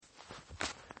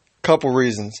Couple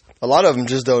reasons. A lot of them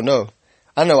just don't know.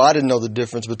 I know I didn't know the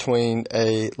difference between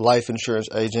a life insurance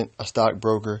agent, a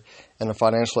stockbroker, and a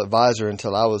financial advisor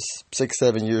until I was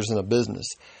 6-7 years in a business.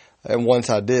 And once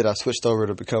I did, I switched over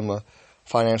to become a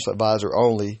financial advisor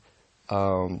only,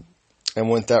 and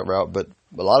went that route. But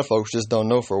a lot of folks just don't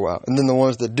know for a while. And then the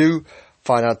ones that do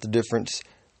find out the difference,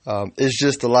 it's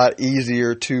just a lot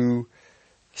easier to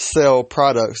sell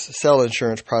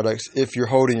insurance products if you're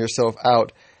holding yourself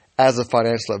out as a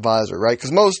financial advisor, right?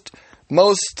 Because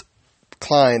most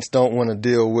clients don't want to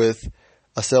deal with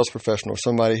a sales professional,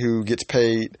 somebody who gets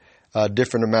paid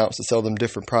different amounts to sell them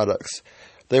different products.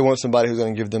 They want somebody who's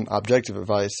going to give them objective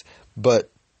advice. But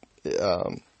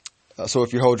so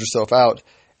if you hold yourself out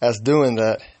as doing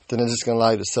that, then it's just going to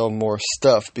allow you to sell more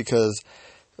stuff. Because,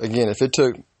 again, if it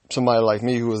took somebody like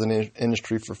me who was in the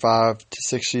industry for 5 to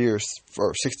 6 years,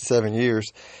 or 6 to 7 years,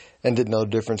 and didn't know the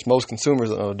difference, most consumers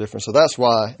don't know the difference. So that's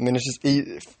why, I mean,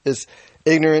 it's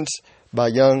ignorance by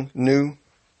young, new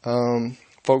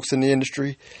folks in the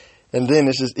industry. And then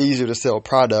it's just easier to sell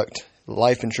product,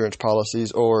 life insurance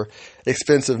policies, or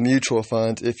expensive mutual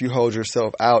funds if you hold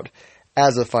yourself out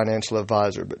as a financial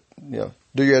advisor. But,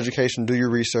 do your education, do your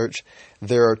research.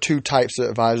 There are 2 types of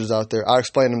advisors out there. I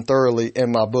explain them thoroughly in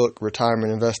my book,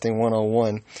 Retirement Investing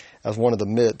 101, as one of the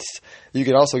myths. You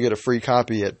can also get a free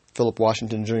copy at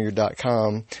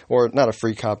philipwashingtonjr.com, or not a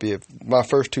free copy. My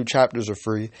first 2 chapters are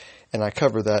free, and I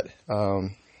cover that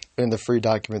in the free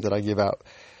document that I give out.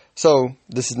 So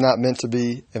this is not meant to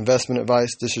be investment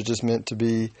advice. This is just meant to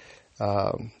be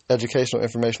educational,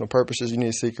 informational purposes. You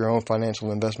need to seek your own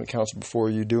financial investment counsel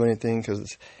before you do anything,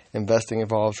 because investing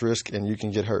involves risk and you can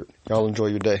get hurt. Y'all enjoy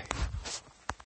your day.